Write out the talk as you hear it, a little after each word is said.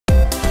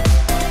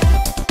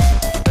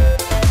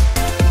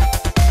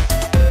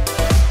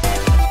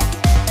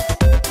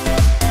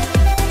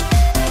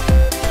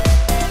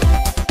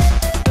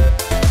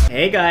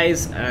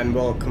guys, and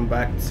welcome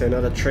back to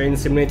another train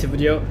simulator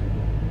video.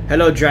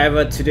 Hello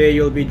driver, today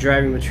you'll be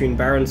driving between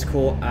Barron's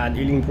Court and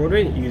Ealing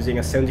Broadway using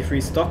a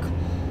 73 stock.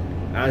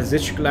 As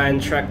District Line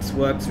tracks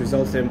works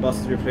resulted in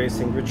buses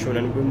replacing Richmond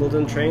and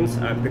Wimbledon trains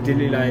and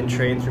Piccadilly Line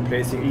trains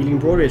replacing Ealing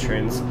Broadway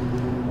trains.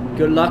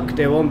 Good luck,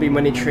 there won't be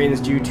many trains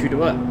due to the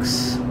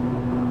works.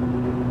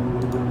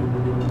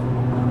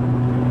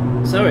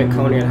 So we're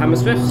currently at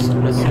Hammersmith, so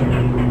let's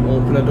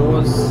open the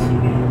doors.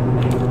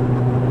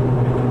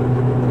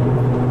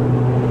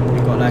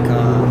 Like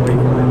what do you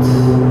call it?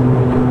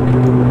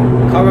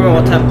 Can't remember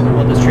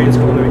what this train is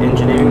called, maybe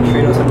engineering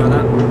train or something like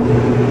that.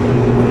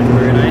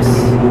 Very nice.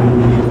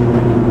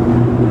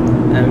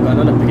 And we've got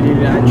another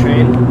Piccadilly Line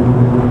train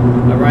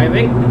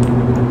arriving.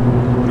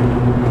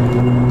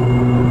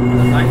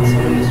 The lights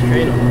on this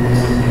train or not?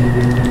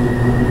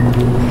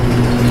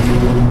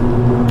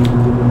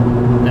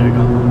 There we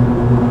go.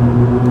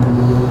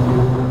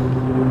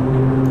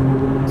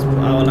 Let's put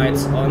our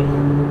lights on.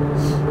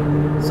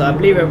 So I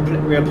believe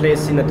we're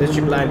placing a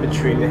district line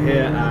between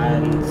here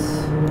and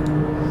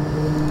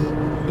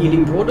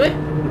Ealing Broadway,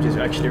 which is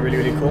actually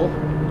really cool.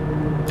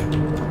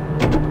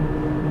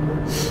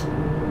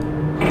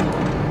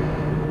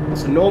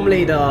 So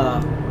normally the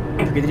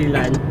Piccadilly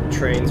Line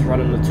trains run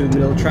on the two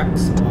middle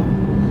tracks, but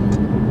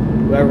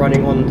we're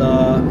running on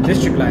the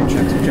district line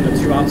tracks, which are the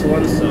two outer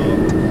ones, so a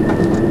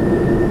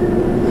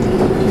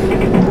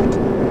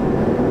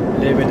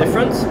little bit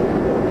different.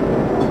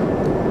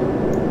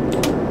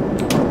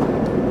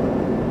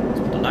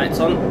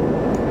 Lights on.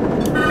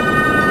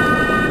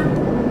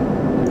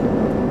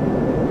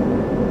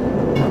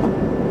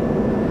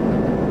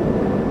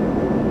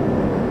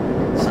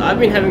 So I've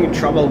been having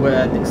trouble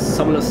where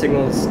some of the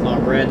signals are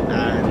red,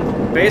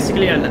 and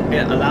basically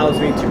it allows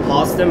me to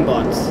pass them,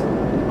 but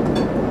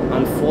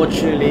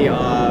unfortunately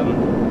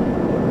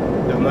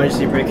the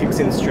emergency brake kicks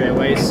in straight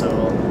away,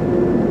 so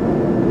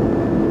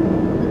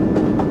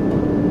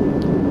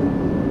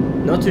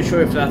not too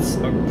sure if that's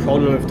a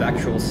problem with the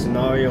actual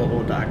scenario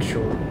or the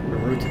actual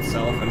route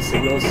itself and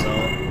signals. So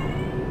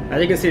as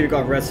you can see, we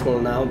got red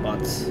signal now,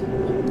 but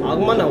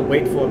I'm gonna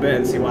wait for a bit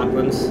and see what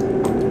happens.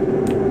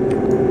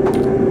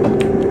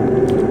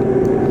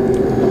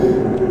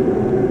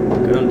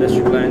 Good on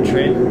district line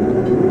train,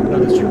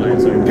 not district line,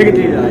 sorry,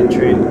 Piccadilly Line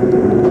train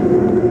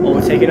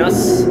overtaking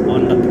us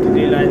on the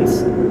Piccadilly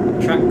Line's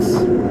tracks,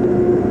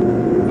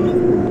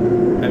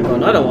 and we've got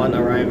another one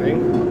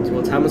arriving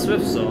towards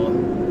Hammersmith. So a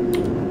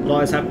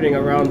lot is happening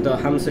around the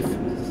Hammersmith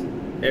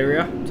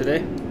area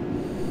today.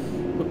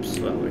 Oops,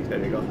 well, wait, there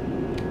we go.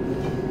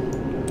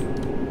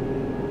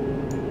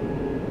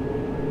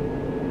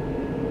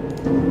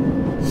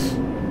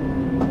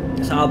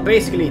 So I'll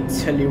basically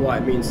tell you what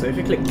it means. So if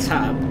you click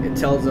tab, it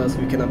tells us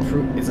we can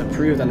approve, it's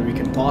approved and we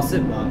can pass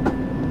it, but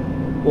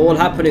what will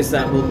happen is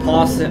that we'll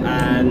pass it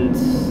and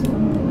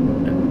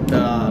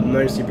the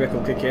emergency brake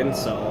will kick in,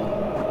 so,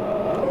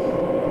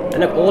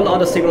 and look, all the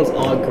other signals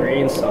are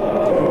green, so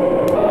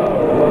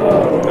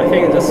I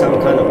think there's some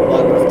kind of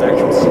bug with the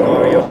actual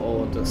scenario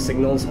or the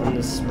signals on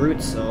this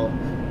route, so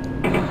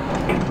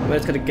we're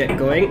just gonna get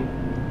going.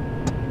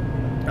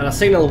 And the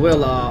signal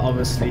will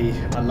obviously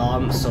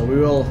alarm, so we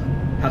will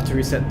have to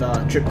reset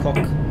the trip clock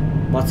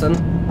button,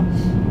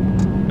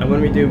 and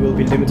when we do, we'll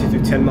be limited to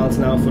 10 miles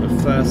an hour for the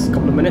first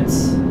couple of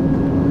minutes.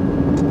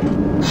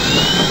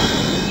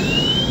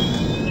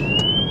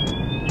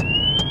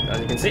 As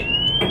you can see,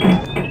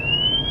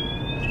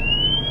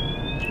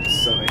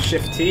 so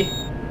shift T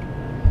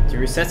to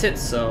reset it,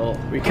 so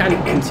we can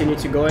continue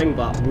to going,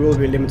 but we will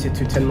be limited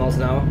to 10 miles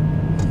an hour.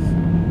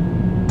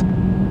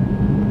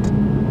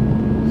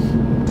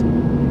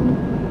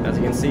 As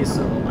you can see,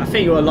 so I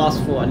think it will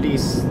last for at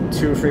least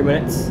 2 or 3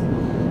 minutes.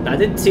 Now, I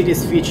did see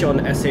this feature on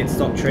the S8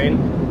 stock train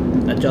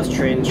that Just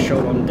Train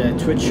showed on their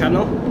Twitch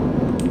channel.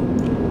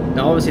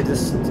 Now obviously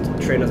this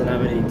train doesn't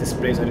have any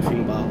displays or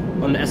anything, but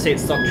on the S8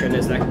 stock train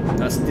there's like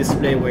that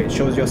display where it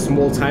shows you a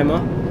small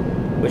timer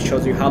which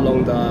shows you how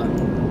long the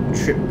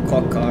trip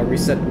clock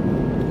reset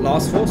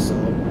lasts for, so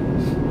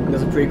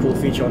there's a pretty cool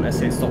feature on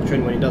S8 stock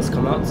train when it does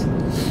come out.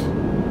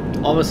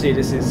 Obviously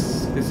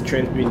this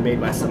train's been made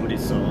by somebody,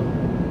 so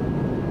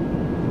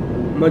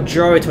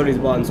majority of these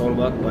ones won't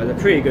work, but they're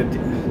pretty good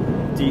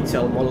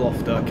detailed model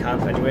of the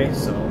cab anyway,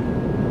 so.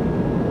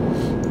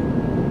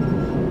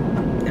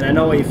 And I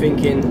know what you're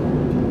thinking,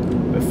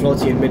 we're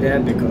floating in midair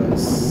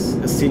because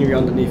the scenery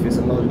underneath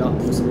isn't loaded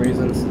up for some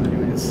reason, so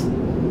anyways.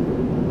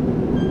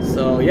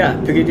 So yeah,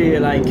 Piccadilly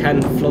Line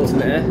can float in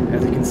the air,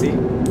 as you can see.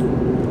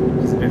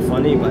 It's a bit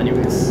funny, but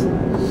anyways.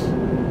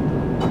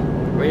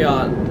 We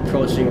are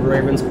approaching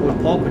Ravenscourt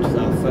Park, which is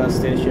our first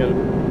station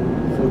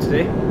for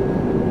today.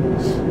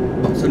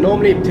 So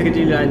normally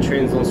Piccadilly Line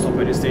trains don't stop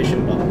at this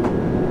station, but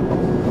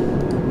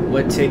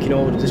we're taking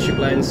over the district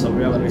line, so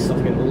we are going to be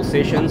stopping at all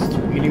stations to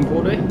Ealing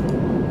Broadway.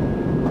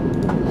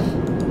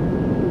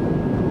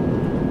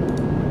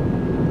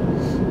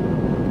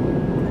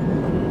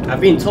 I've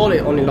been told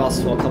it only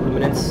lasts for a couple of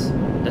minutes,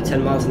 the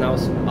 10 miles an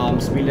hour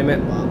speed limit,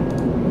 but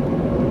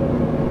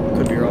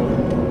could be wrong.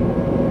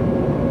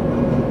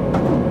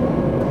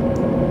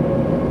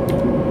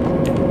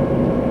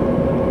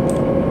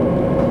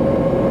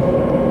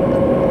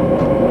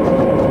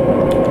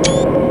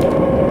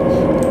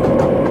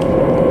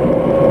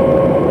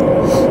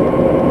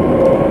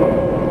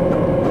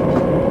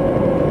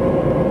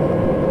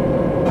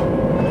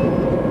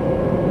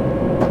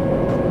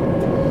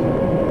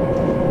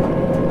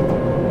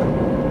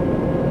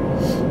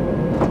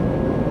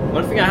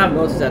 have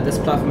noticed that this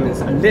platform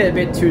is a little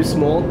bit too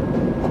small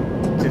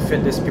to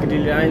fit this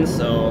Piccadilly line,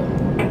 so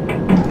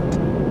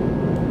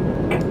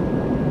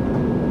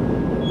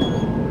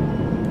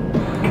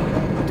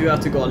we do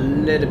have to go a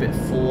little bit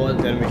forward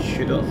than we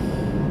should have.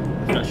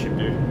 That should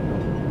do.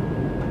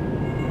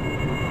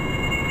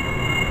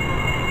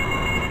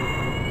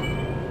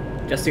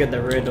 Just to get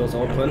the rear doors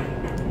open.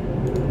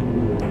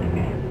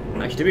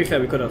 Actually, to be fair,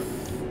 we could have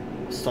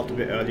stopped a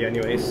bit earlier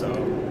anyway, so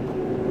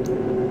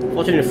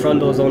fortunately the front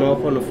doors don't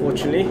open,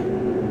 unfortunately.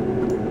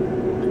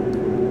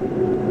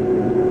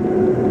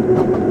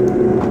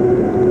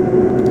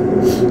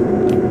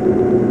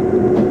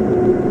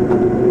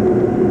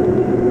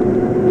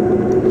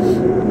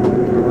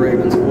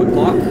 Ravenswood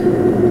Park.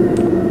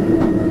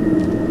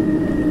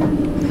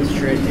 This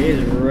train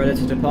is ready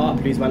to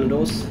depart, please man the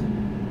doors.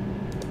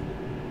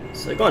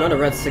 So we got another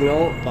red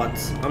signal, but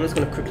I'm just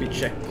gonna quickly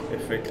check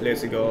if we're clear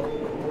to go.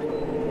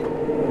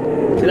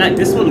 So like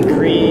this one's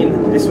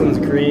green, this one's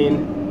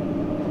green,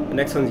 the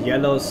next one's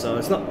yellow, so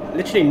it's not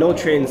literally no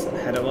trains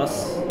ahead of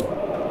us.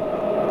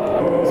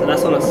 So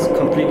that's on a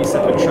completely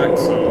separate track,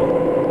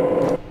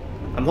 so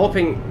I'm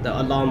hoping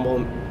the alarm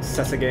won't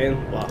set again,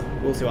 but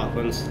we'll see what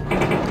happens.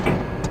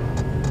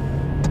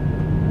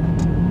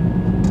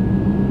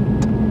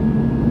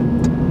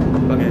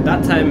 Okay,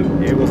 that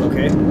time it was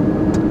okay.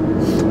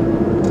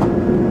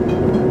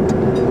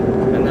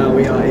 And now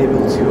we are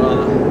able to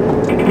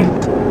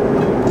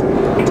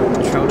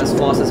travel as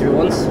fast as we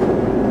want.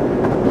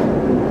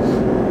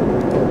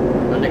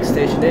 Our next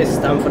station is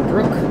Stamford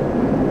Brook.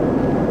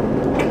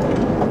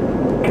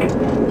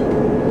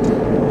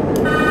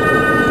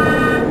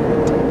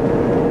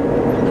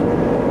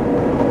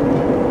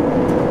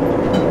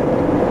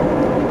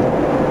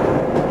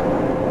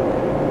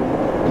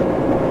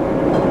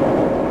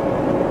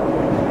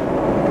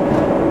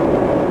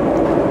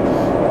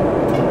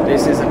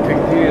 This is a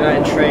Piccadilly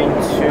line train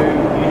to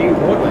Ealing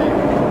Broadway.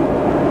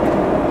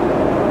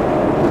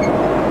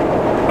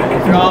 And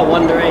if you are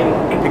wondering,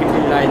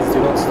 Piccadilly lines do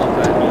not stop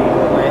at Ealing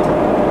Broadway.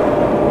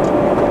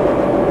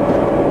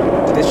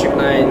 District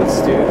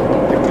lines do,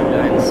 not Piccadilly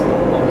lines,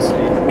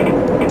 obviously.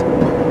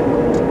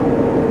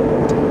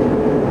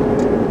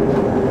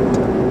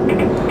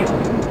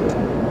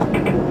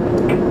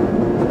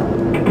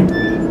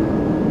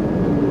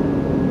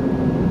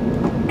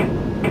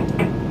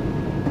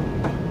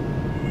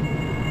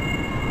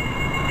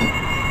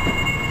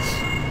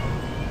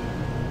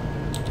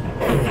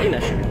 I think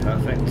that should be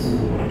perfect.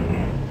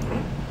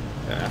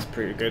 Yeah, that's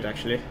pretty good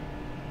actually.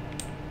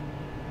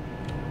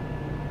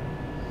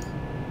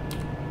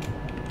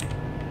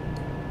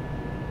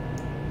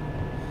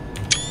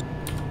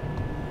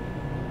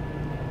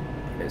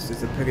 This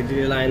is the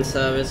Piccadilly line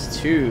service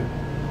to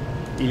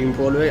Ealing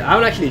Broadway. I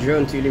haven't actually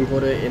driven to Ealing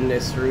Broadway in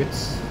this route,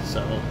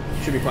 so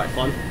it should be quite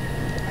fun.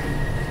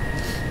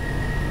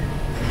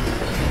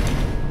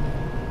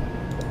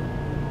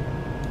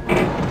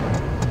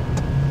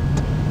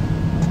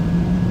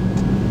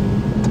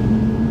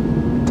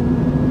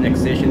 Next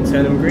station,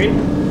 Turnham Green.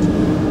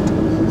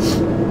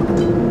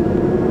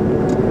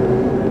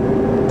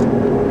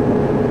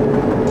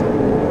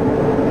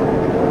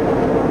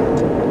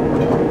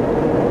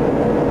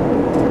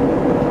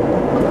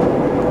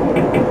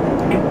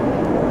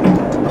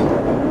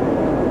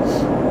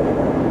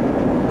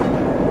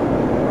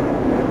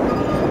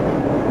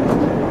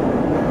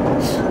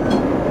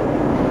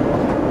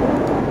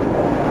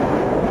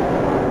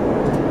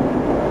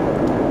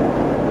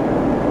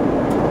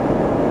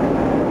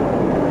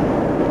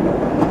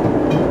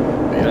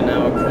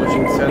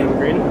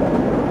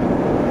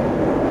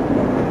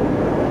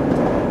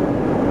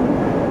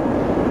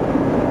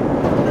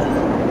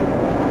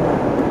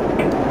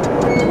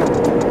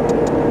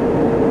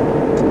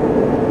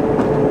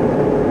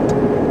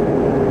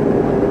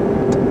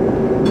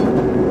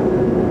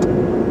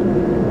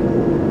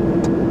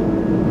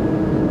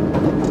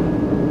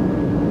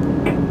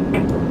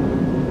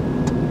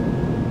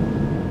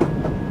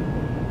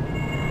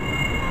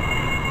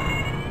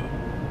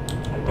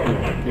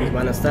 Please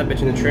mind a step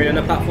between the train and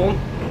the platform.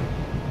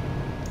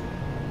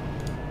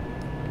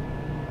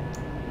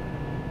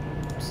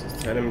 This is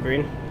Turnham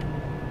Green.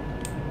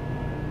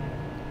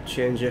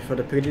 Change it for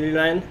the Piccadilly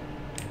line.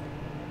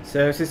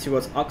 Services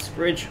towards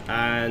Uxbridge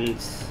and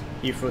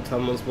Heathrow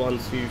Terminals 1,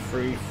 2,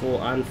 3,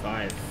 4 and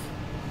 5.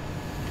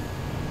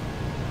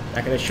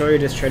 I can assure you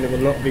this train will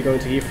not be going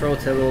to Heathrow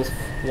Terminals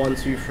 1,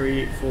 2,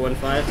 3, 4 and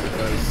 5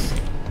 because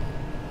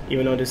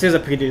even though this is a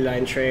Piccadilly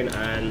line train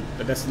and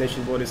the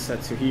destination board is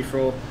set to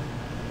Heathrow,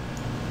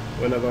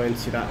 we're not going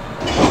to that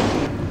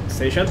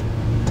station.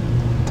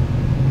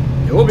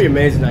 It would be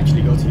amazing to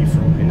actually go to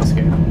Heathrow in this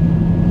game.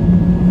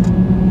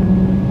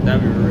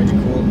 That'd be really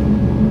cool.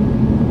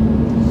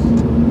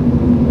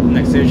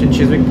 Next station,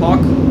 Chiswick Park.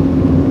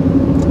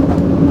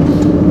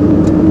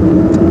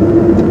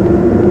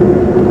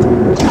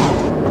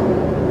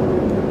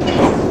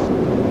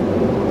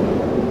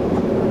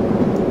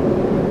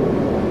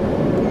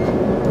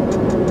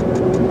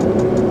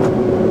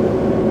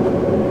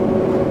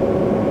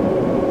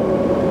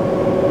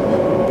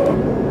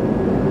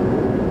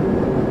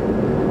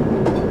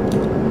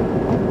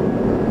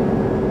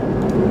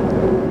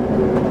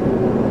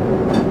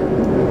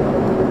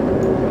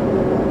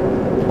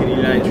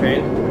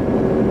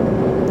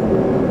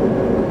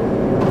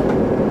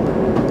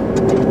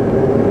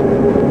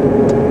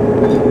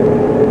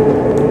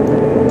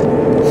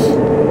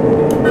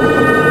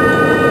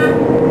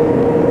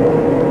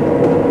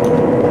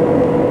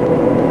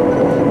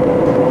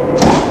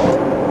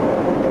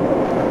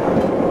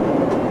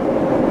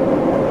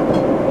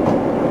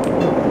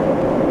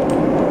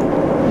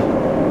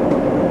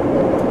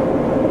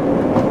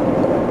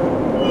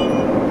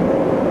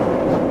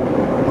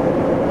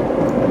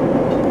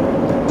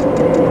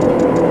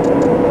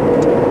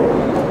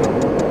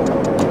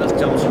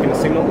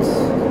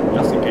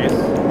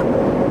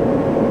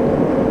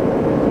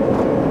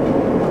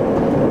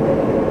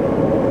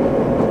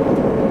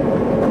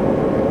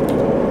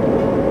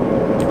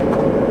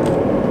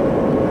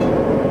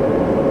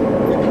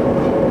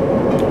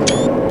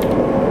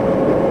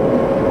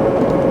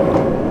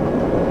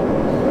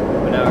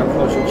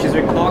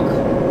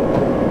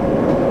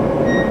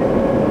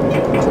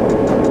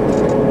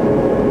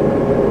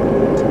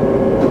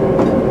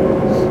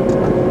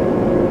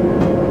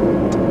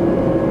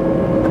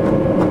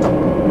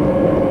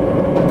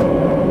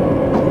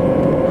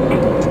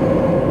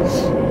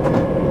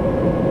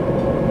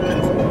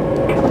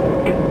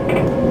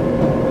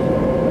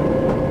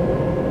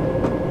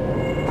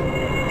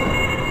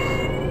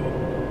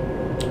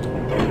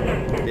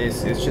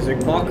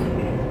 Chiswick Park.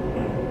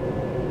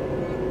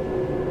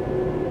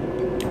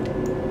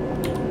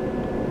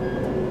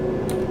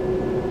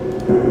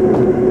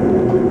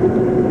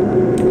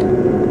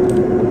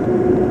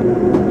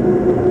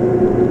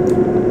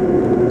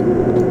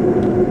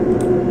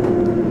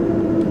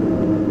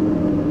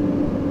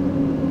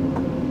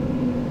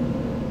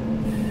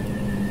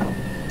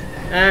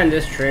 And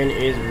this train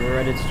is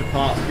ready to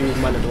depart. Please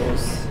mind the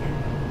doors.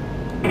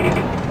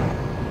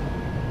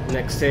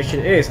 Next station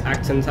is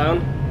Acton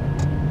Town.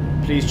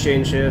 Please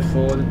change here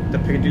for the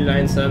Piccadilly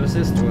line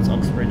services towards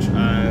Oxbridge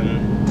and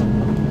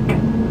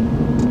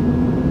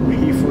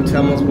Heathrow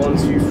terminals 1,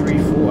 2, 3,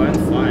 4 and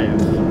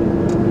 5.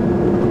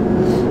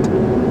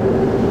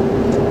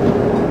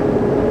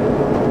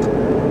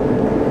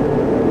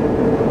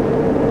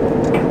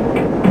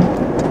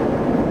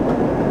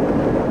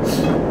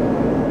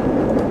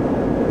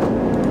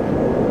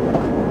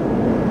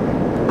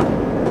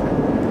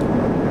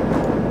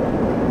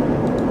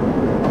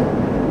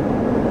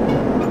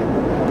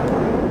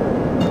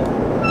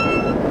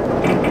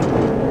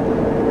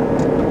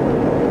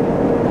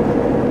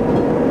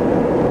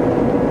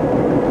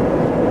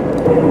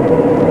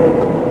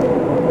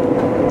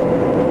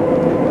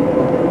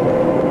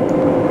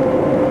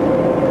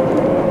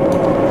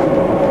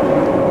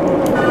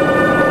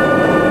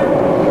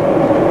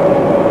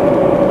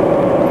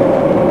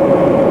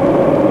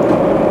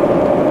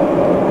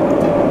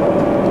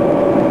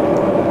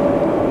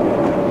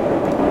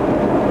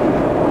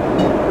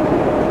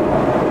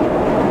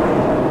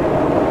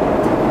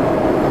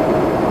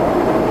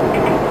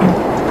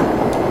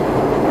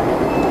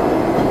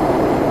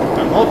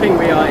 Hoping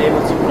we are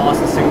able to pass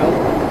the signal.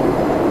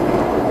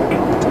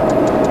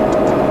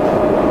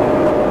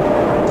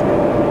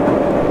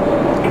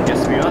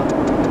 Yes, we are.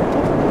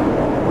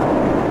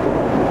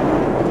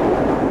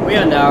 We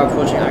are now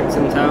approaching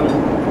Acton Town.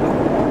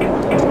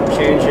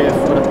 Change here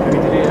for the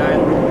Piccadilly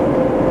line.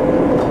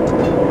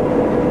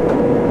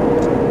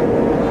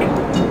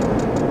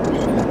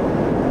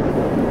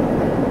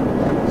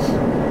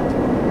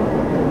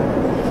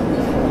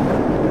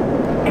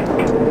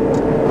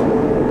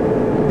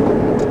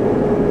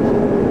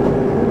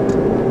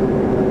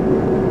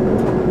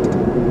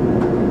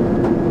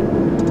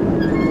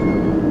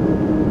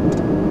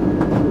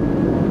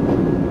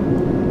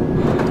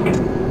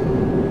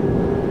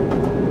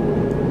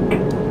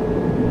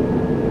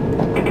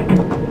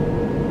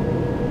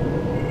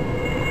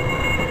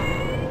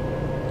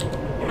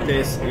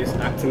 This is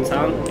Acton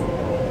Town.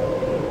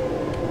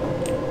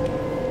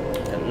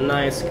 A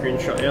nice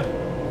screenshot here.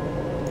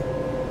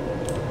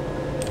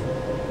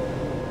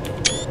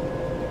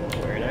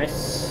 Very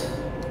nice.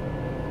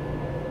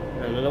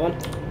 And another one.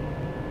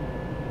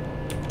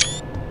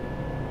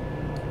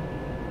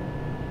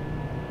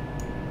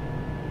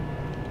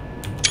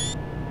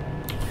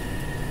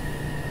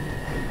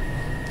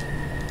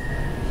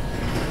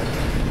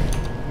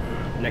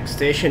 Next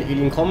station,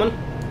 Ealing Common.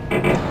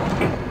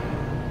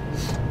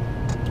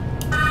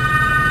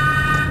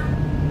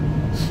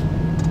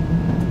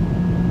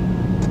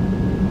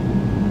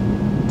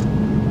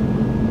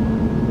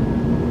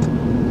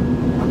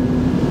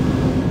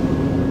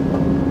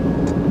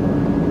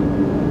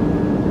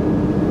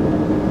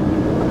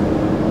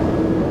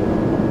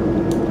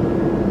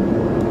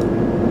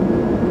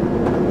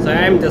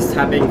 I'm just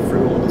tapping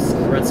through all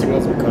the red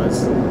signals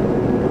because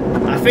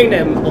I think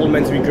they're all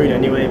meant to be green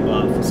anyway,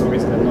 but for some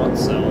reason they're not,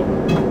 so...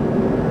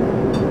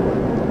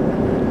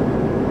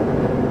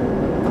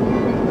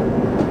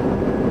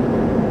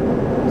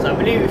 So I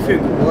believe if we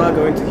were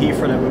going to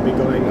Heathrow, then we'd be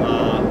going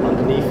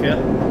underneath here.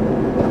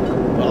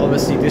 But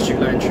obviously district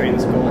line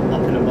trains go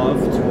up and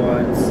above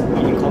towards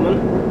Ealing Common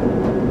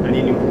and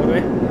Ealing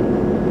Broadway.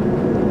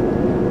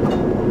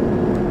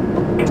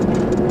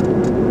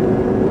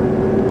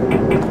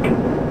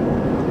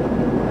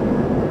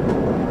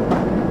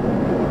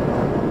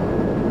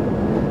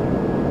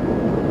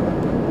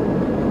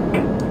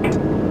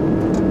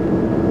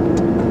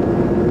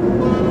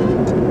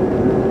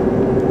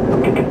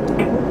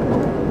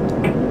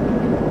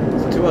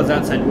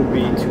 That side would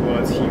be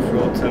towards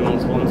Heathrow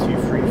terminals 1,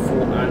 2, 3, 4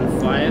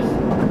 and 5.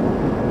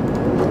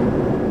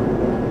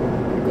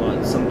 We've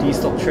got some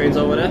D-stop trains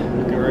over there,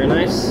 looking very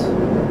nice.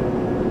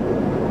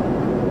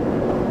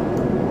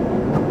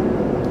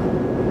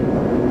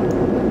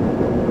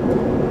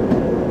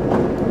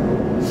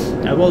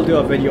 I will do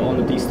a video on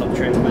the D-stop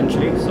trains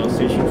eventually, so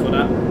stay tuned for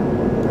that.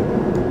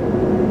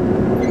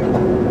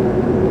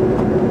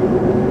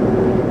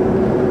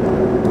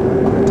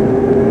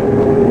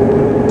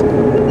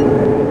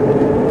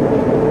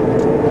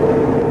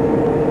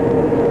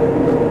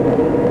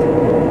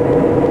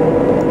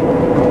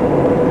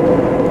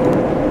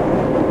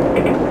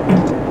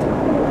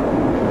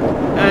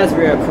 As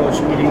we approach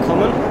Ealing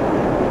Common.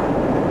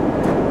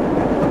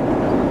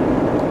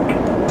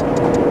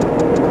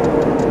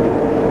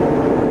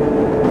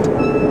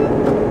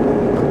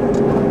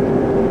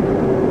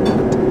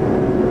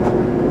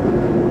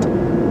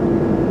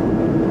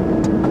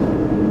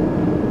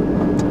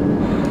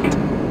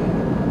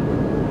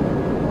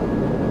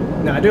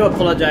 Now I do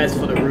apologize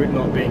for the route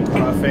not not being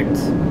perfect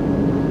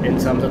in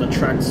terms of the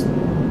tracks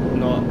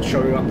not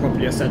showing up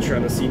properly, etc.,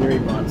 and the scenery,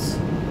 but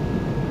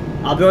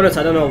I'll be honest,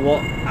 I don't know what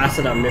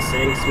asset I'm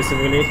missing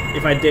specifically.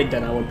 If I did,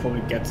 then I would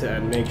probably get it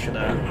and make sure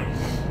that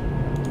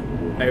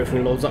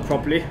everything loads up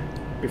properly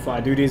before I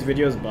do these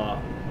videos, but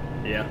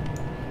yeah,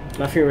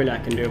 nothing really I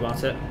can do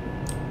about it.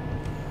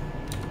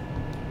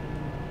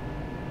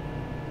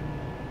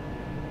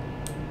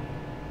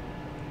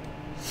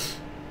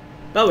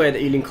 By the way,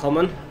 the Ealing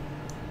Common,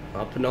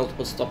 our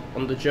penultimate stop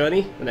on the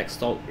journey. The next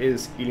stop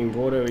is Ealing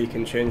Broadway, where you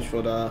can change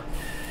for the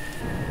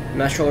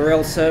National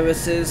Rail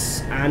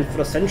services and for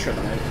the Central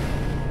Line.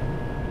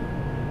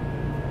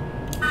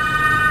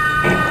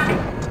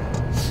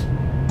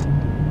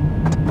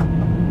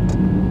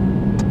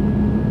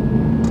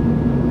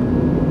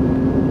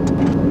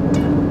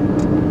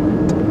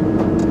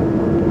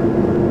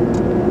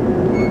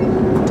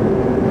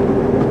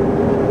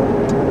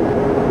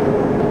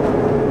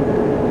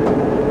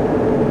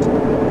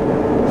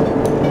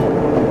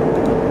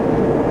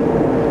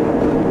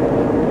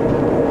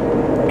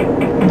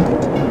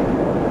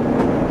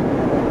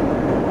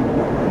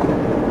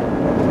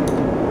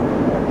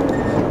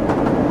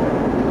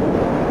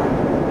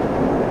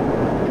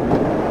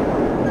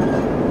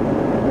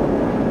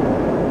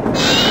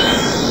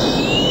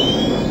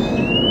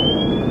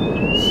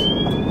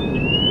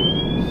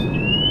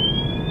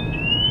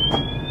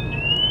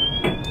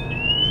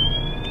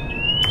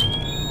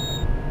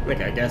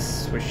 Okay, I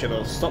guess we should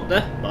have stopped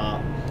there,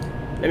 but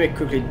let me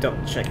quickly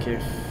double check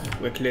if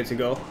we're clear to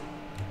go.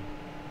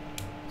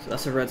 So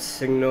that's a red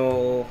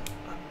signal.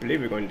 I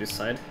believe we're going this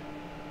side.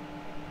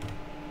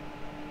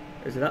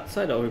 Is it that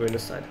side or are we going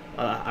this side?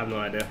 I have no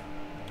idea.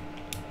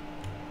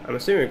 I'm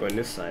assuming we're going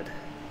this side.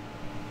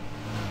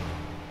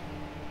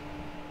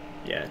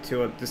 Yeah,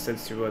 toward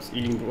distance towards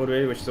Ealing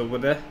Broadway, which is over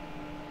there.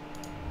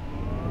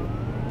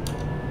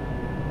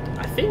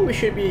 I think we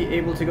should be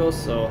able to go,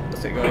 so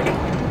let's get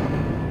going.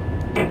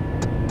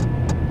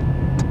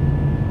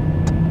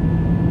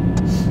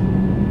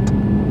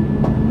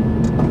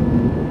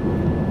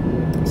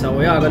 So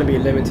we are going to be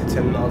limited to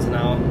 10 miles an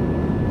hour.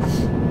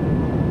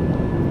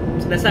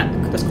 So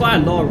there's quite a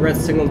lot of red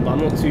signals, but I'm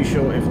not too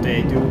sure if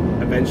they do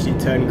eventually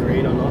turn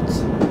green or not.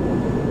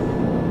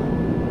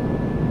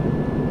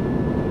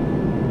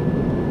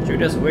 Should we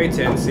just wait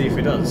here and see if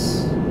it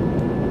does?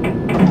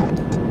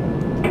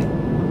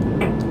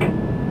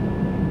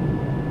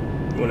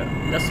 Well,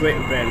 let's wait a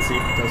bit and see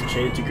if it does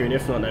change to green.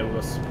 If not, then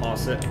we'll just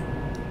pass it.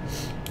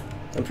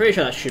 I'm pretty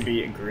sure that should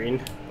be a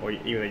green or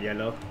even a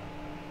yellow.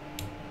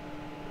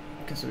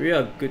 So we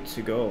are good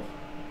to go.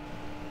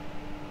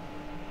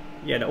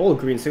 Yeah, they're all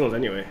green signals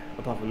anyway,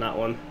 apart from that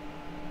one.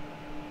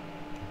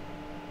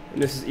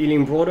 And this is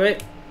Ealing Broadway.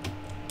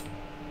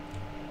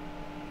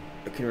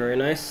 Looking very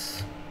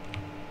nice.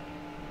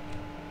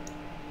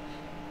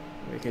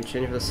 We can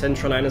change for the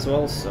Central Line as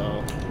well,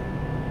 so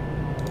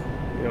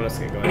you know, let's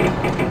get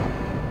going.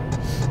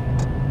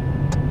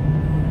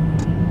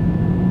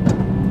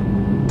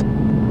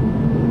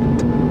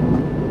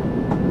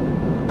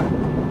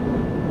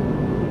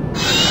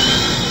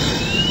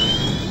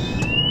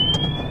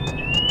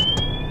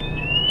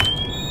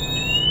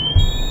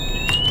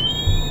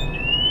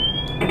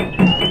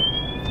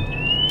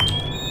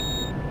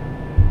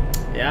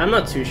 I'm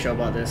not too sure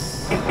about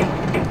this.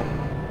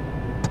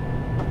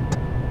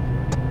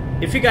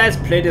 If you guys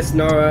play this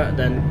Nora,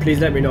 then please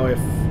let me know if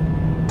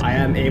I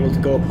am able to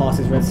go past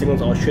these red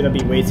signals or should I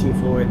be waiting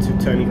for it to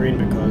turn green,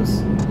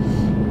 because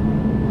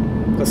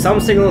some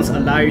signals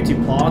allow you to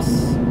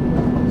pass.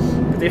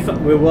 But if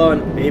we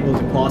weren't able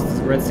to pass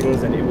these red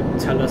signals, then it would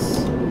tell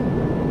us,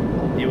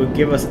 it would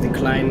give us a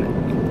decline.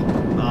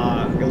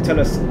 It will tell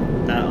us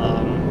that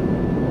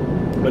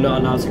we're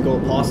not allowed to go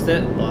past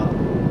it, but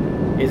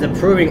it's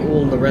approving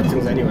all the red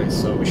signals anyway,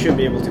 so we should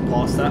be able to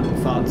pass that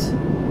without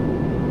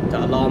the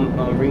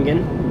alarm ringing.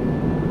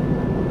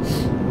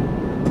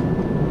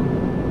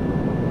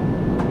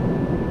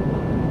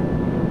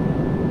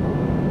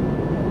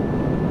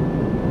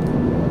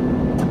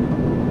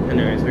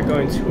 Anyways, we're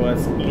going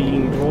towards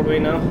Ealing Broadway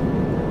now,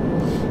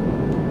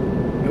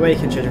 where you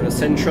can change for the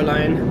Central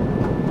Line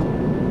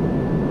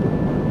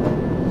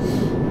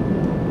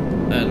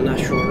and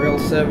National Rail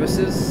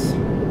services.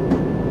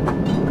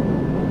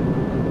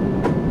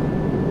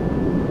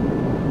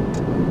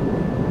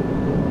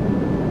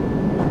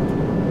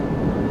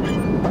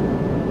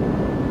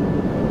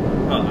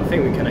 I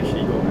think we can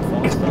actually go a bit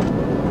faster.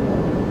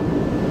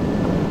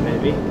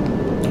 Maybe.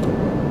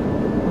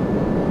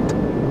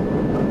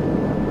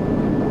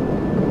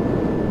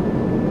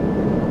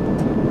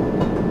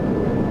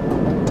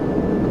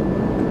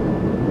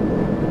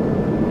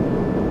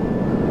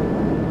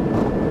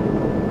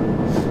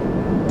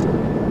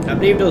 I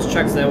believe those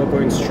tracks there were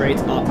going straight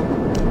up,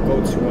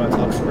 go to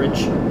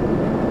Uxbridge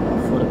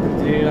for the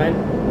Piccadilly line.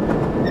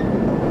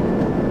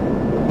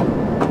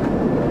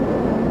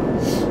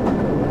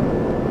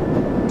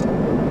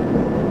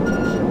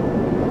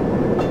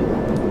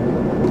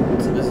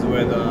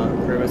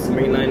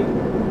 Main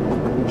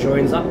line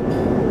joins up.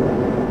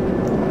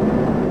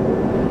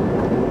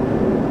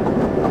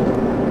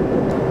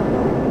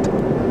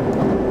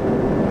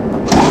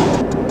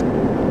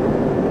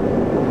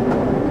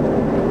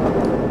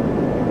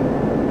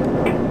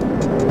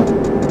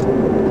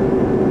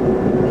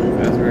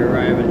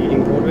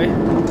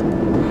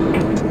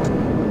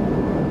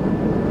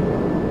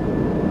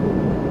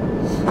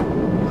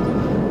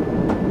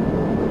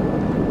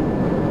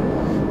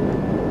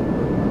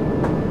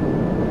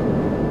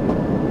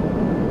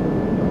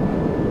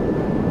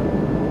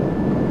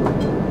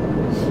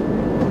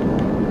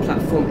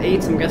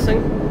 guessing.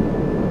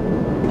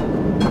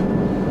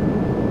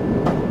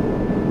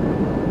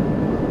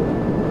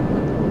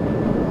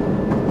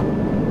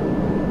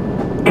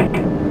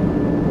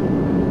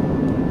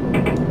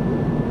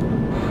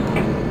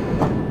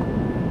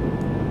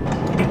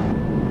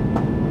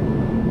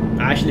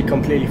 I actually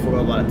completely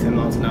forgot about the 10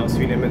 miles an hour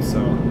speed limit, so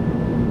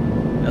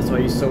that's why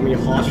you saw me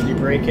harshly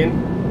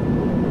braking.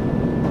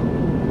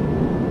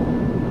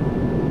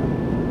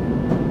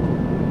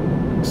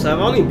 So I've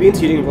only been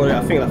to Ealing Broadway,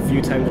 I think, a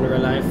few times in real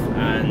life,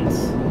 and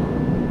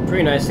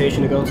pretty nice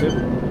station to go to.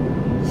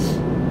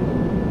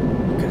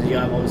 Because you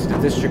have obviously the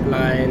District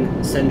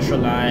Line, Central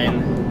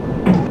Line,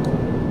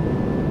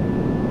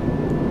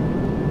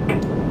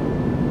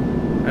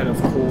 and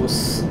of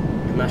course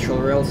National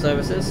Rail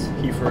Services,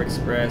 Heathrow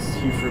Express,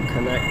 Heathrow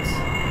Connect.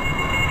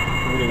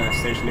 Really nice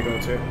station to go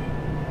to.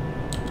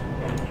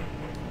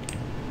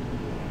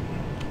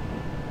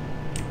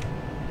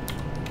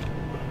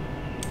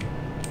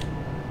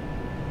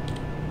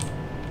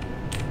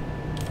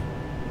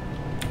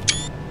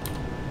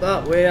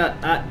 But we're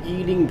at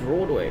Ealing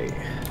Broadway.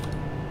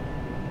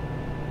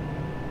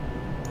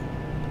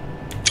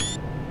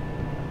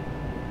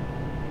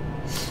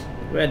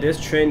 Where this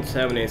train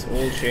terminates,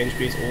 all change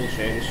please, all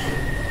change.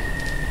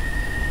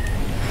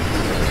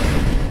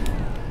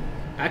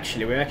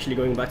 Actually, we're actually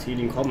going back to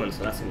Ealing Common,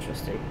 so that's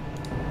interesting.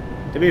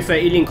 To be fair,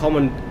 Ealing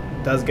Common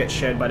does get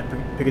shared by the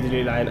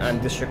Piccadilly line and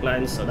District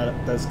line, so that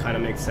does kind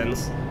of make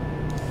sense.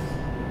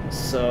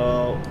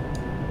 So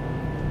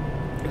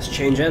let's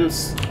change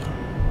ends.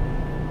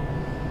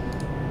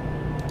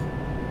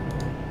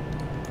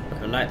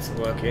 The lights are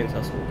working, so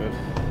that's all good.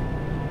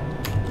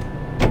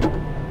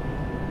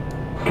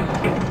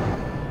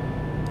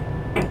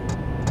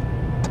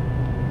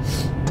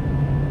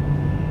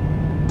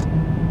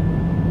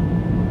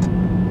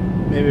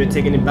 Maybe we're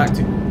taking it back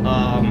to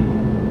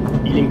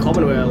Ealing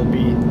Common, where it'll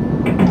be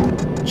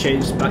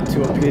changed back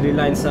to a Piccadilly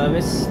line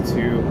service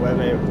to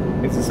wherever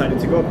it's decided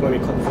to go, maybe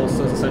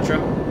Cockfosters, etc.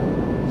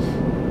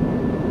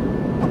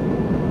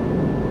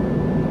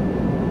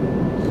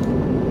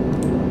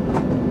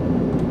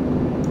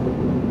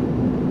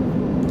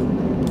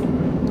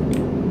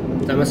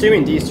 So I'm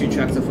assuming these two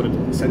tracks are for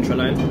the Central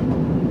line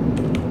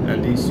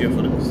and these two are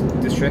for the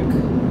District.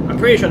 I'm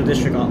pretty sure the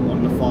District are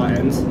on the far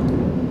ends,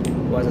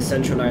 whereas the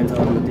Central lines are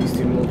on these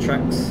two middle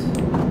tracks.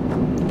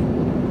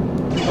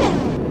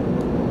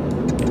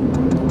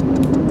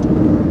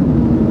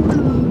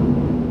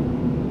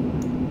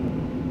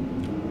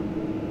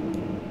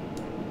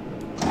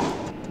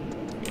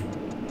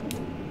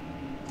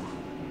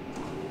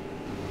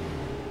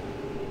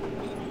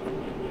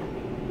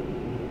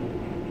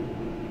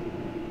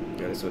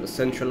 So the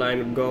Central line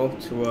would go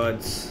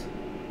towards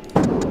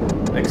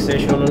the next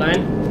station on the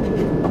line.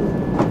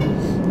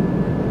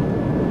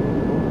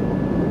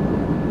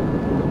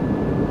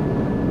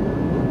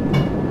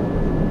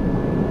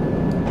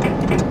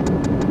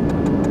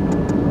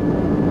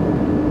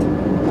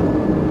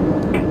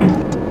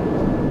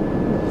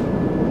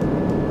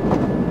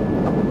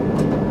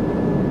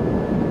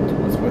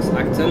 Towards West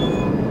Acton.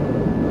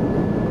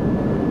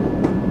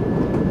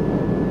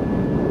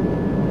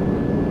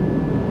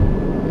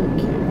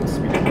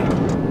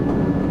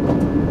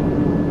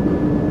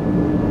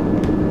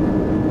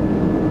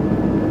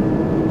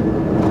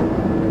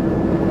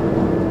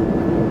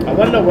 I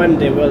wonder when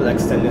they will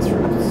extend this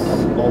route,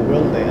 or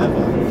will they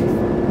ever?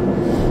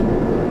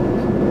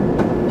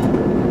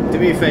 To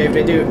be fair, if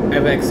they do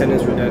ever extend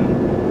this route, then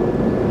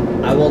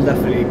I will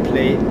definitely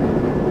play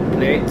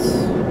it.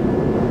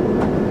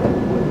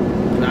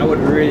 And I would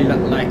really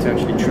like to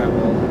actually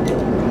travel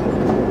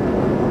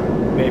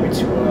maybe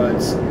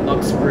towards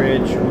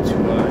Uxbridge or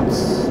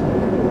towards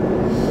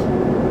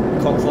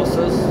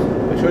Cockfosters,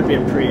 which would be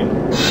a pretty...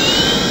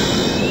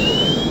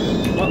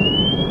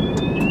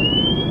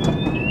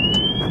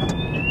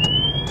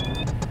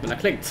 I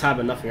clicked tab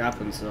and nothing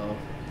happened, so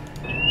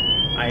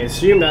I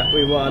assume that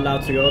we were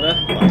allowed to go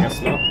there, but I guess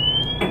not.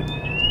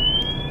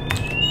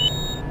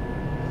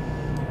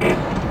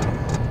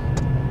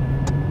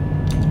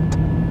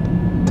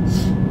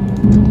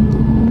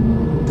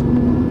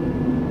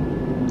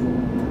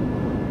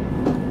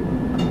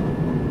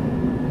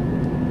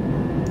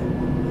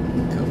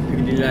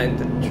 Piccadilly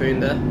line train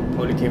there,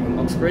 probably came from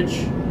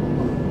Uxbridge.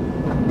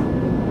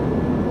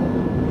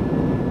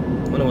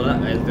 Wonder what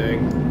that guy's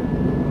doing.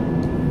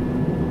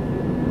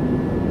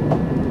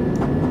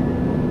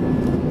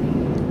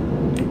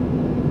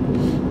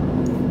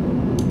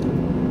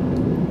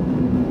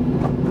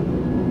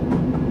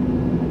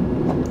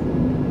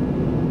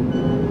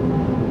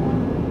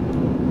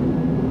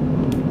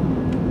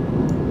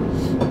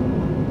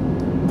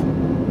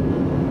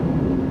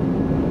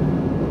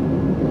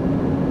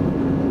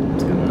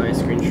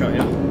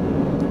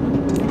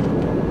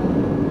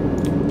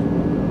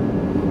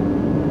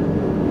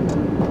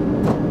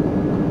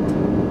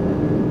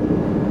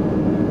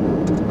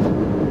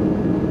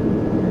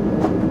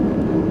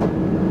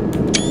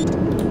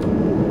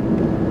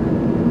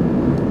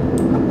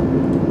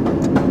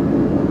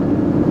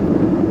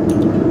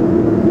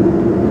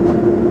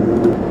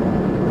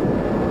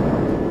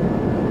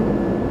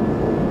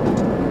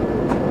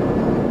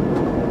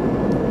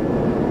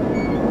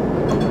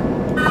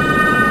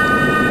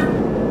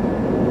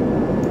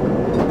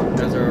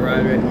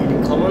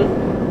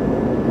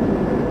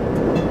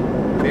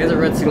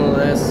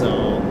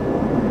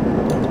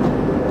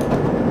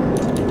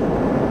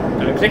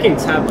 clicking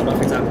tab but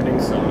nothing's happening,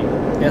 so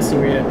I'm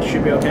guessing we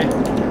should be okay.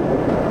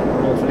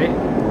 Hopefully.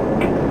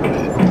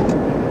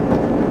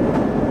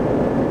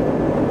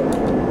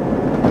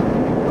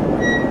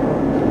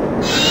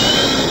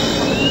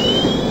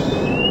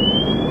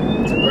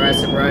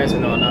 Surprise, we're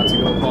not allowed to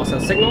go past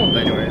that signal,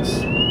 but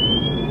anyways.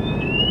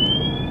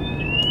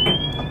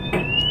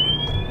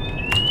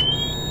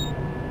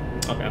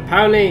 Okay,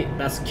 apparently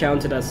that's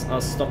counted as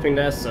us stopping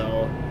there,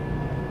 so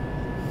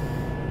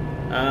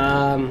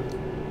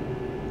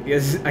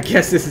yes, I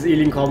guess this is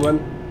Ealing Common.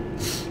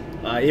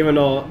 Even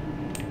though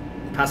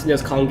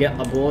passengers can't get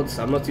aboard,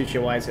 so I'm not too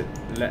sure why it's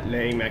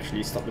letting me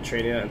actually stop the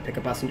train here and pick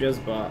up passengers,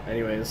 but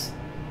anyways.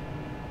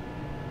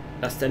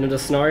 That's the end of the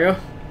scenario.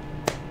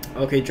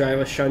 Okay,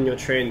 driver, shun your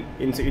train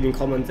into Ealing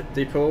Common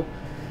Depot,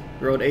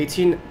 Road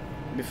 18,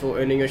 before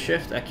earning your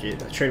shift. Actually,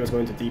 the train was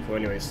going to Depot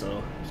anyway,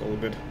 so it's all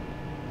good.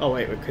 Oh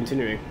wait, we're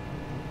continuing.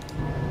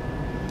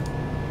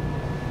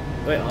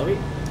 Wait, are we?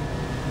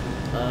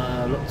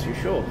 I'm not too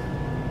sure.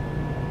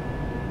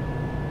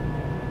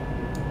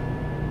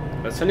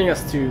 But it's telling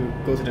us to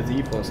go to the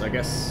depot, so I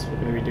guess we're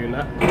going to be doing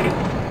that.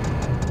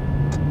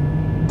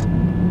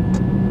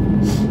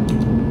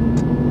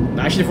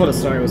 I actually thought the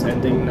story was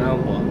ending now,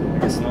 but I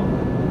guess not.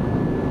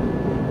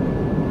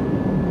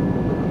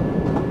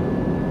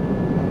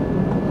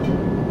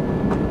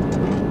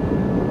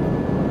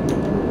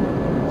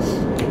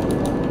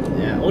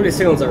 Yeah, all these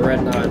signals are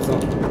red now, it's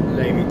not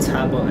letting me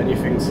tab or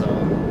anything, so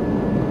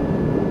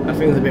I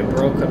think it's a bit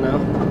broken now.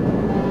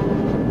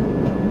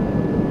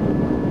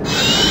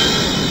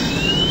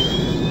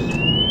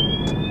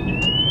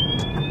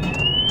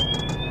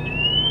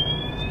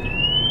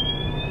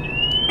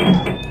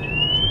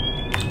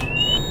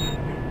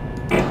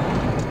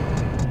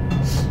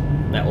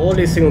 Like, all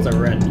these signals are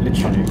red,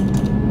 literally.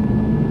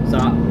 So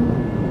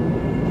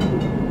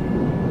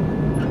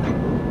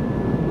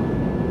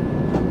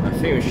I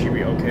think we should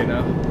be okay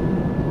now.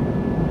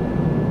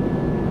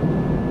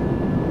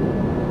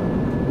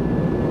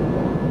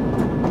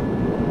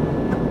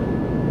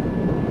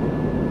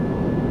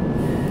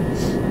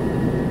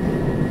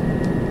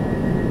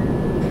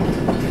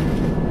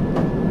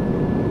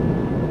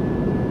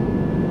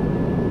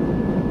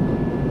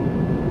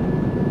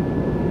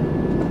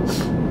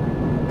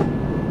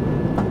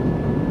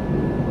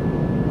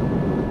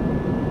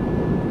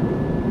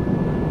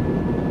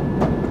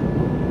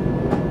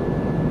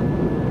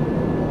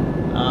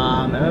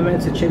 Am I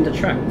meant to change the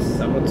tracks?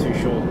 I'm not too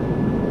sure.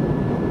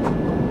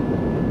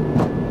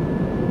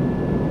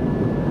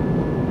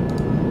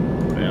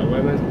 Yeah, where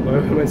am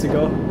I meant to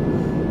go?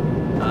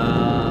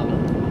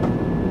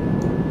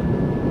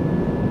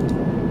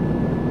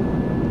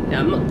 Yeah,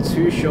 I'm not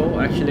too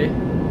sure actually.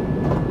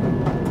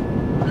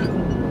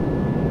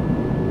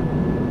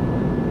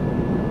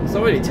 It's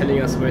not really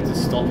telling us where to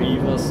stop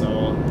either,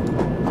 so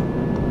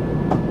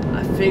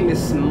I think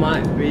this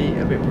might be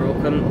a bit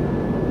broken.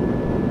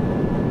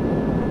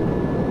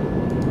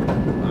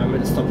 I'm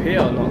going to stop here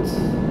or not?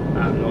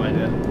 I have no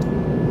idea.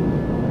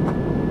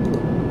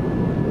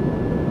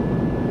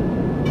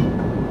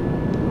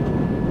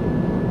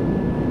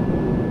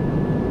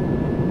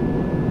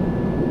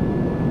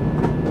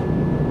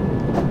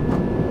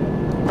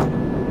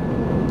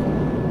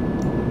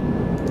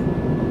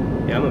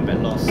 Yeah, I'm a bit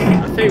lost.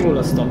 I think we'll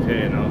just stop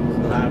here, you know,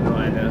 because I have no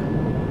idea.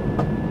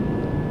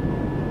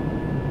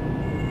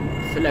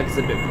 I feel like it's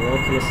a bit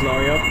broken, the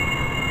scenario.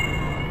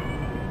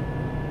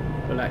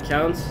 Will that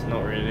count?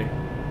 Not really.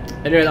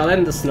 Anyway, I'll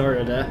end the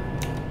scenario there.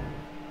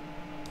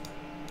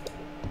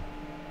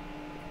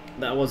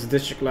 That was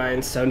District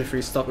Line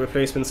 73 stock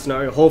replacement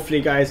scenario. Hopefully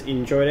you guys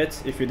enjoyed it.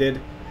 If you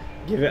did,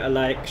 give it a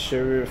like,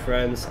 share it with your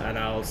friends, and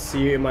I'll see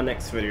you in my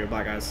next video.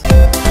 Bye guys.